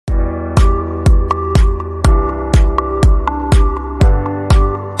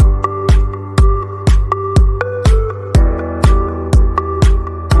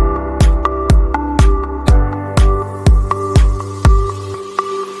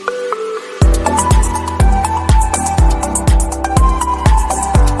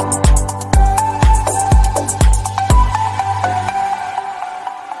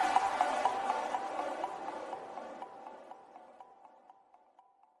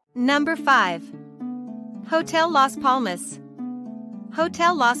Number 5. Hotel Las Palmas.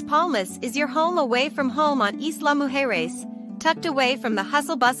 Hotel Las Palmas is your home away from home on Isla Mujeres, tucked away from the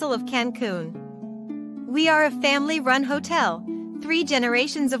hustle-bustle of Cancun. We are a family-run hotel, 3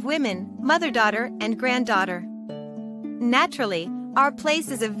 generations of women, mother-daughter and granddaughter. Naturally, our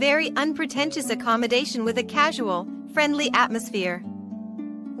place is a very unpretentious accommodation with a casual, friendly atmosphere.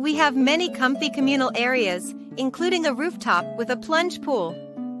 We have many comfy communal areas, including a rooftop with a plunge pool.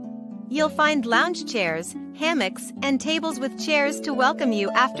 You'll find lounge chairs, hammocks, and tables with chairs to welcome you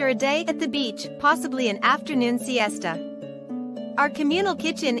after a day at the beach, possibly an afternoon siesta. Our communal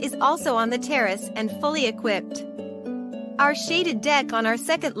kitchen is also on the terrace and fully equipped. Our shaded deck on our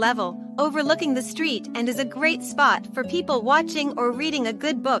second level, overlooking the street and is a great spot for people watching or reading a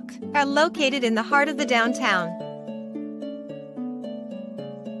good book, are located in the heart of the downtown.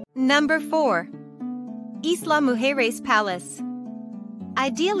 Number 4. Isla Mujeres Palace.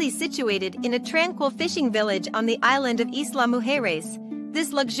 Ideally situated in a tranquil fishing village on the island of Isla Mujeres,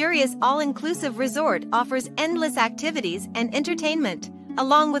 this luxurious all-inclusive resort offers endless activities and entertainment,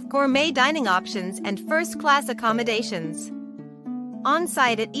 along with gourmet dining options and first-class accommodations.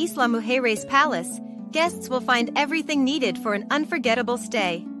 On-site at Isla Mujeres Palace, guests will find everything needed for an unforgettable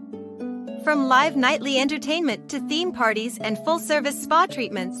stay. From live nightly entertainment to theme parties and full-service spa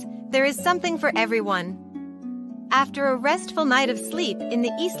treatments, there is something for everyone. After a restful night of sleep in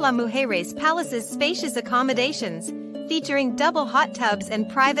the Isla Mujeres Palace's spacious accommodations, featuring double hot tubs and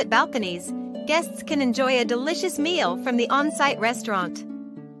private balconies, guests can enjoy a delicious meal from the on-site restaurant.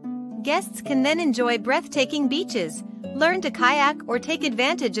 Guests can then enjoy breathtaking beaches, learn to kayak or take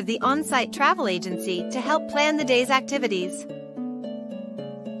advantage of the on-site travel agency to help plan the day's activities.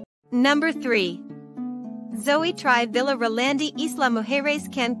 Number 3. Zoetry Villa Rolandi Isla Mujeres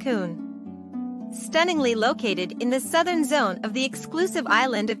Cancun. Stunningly located in the southern zone of the exclusive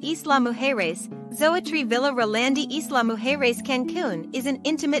island of Isla Mujeres, Zoetry Villa Rolandi Isla Mujeres Cancun is an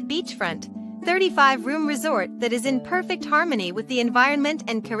intimate beachfront, 35-room resort that is in perfect harmony with the environment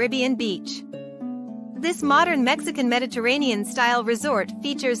and Caribbean beach. This modern Mexican Mediterranean-style resort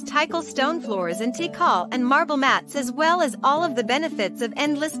features Tikal stone floors and Tikal and marble mats, as well as all of the benefits of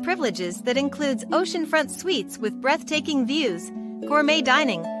endless privileges that includes oceanfront suites with breathtaking views, gourmet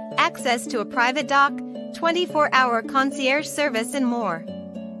dining, access to a private dock, 24-hour concierge service and more.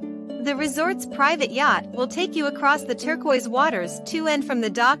 The resort's private yacht will take you across the turquoise waters to and from the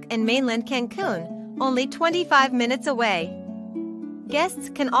dock and mainland Cancun, only 25 minutes away. Guests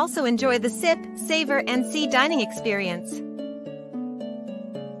can also enjoy the sip, savor and sea dining experience.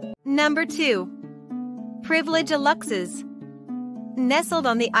 Number 2. Privilege Aluxes. Nestled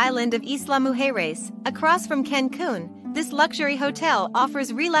on the island of Isla Mujeres, across from Cancun, this luxury hotel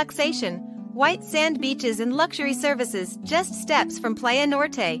offers relaxation, white sand beaches and luxury services just steps from Playa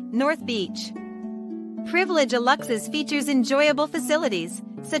Norte, North Beach. Privilege Aluxes features enjoyable facilities,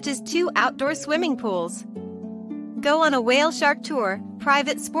 such as 2 outdoor swimming pools. Go on a whale shark tour,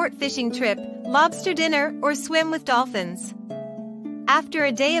 private sport fishing trip, lobster dinner, or swim with dolphins. After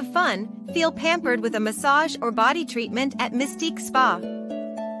a day of fun, feel pampered with a massage or body treatment at Mystique Spa.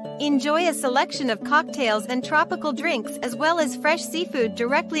 Enjoy a selection of cocktails and tropical drinks as well as fresh seafood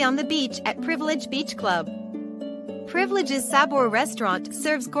directly on the beach at Privilege Beach Club. Privilege's Sabor restaurant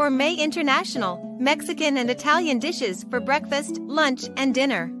serves gourmet international, Mexican and Italian dishes for breakfast, lunch, and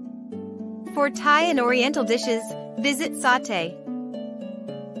dinner. For Thai and Oriental dishes, visit Saute.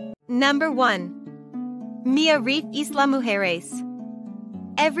 Number 1. Mia Reef Isla Mujeres.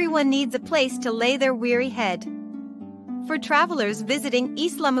 Everyone needs a place to lay their weary head. For travelers visiting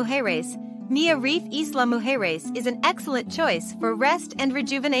Isla Mujeres, Mia Reef Isla Mujeres is an excellent choice for rest and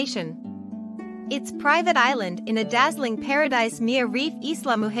rejuvenation. Its private island in a dazzling paradise, Mia Reef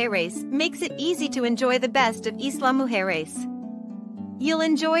Isla Mujeres, makes it easy to enjoy the best of Isla Mujeres. You'll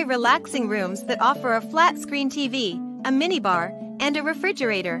enjoy relaxing rooms that offer a flat-screen TV, a minibar, and a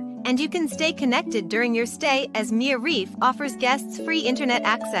refrigerator, and you can stay connected during your stay as Mia Reef offers guests free internet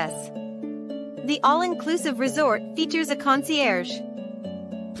access. The all-inclusive resort features a concierge.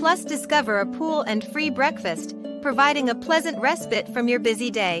 Plus, discover a pool and free breakfast, providing a pleasant respite from your busy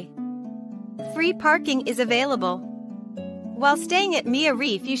day. Free parking is available. While staying at Mia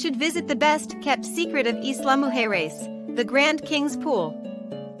Reef, you should visit the best-kept secret of Isla Mujeres, the Grand King's Pool.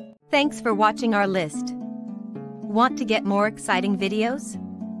 Thanks for watching our list. Want to get more exciting videos?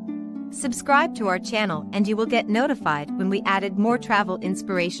 Subscribe to our channel and you will get notified when we added more travel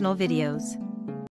inspirational videos.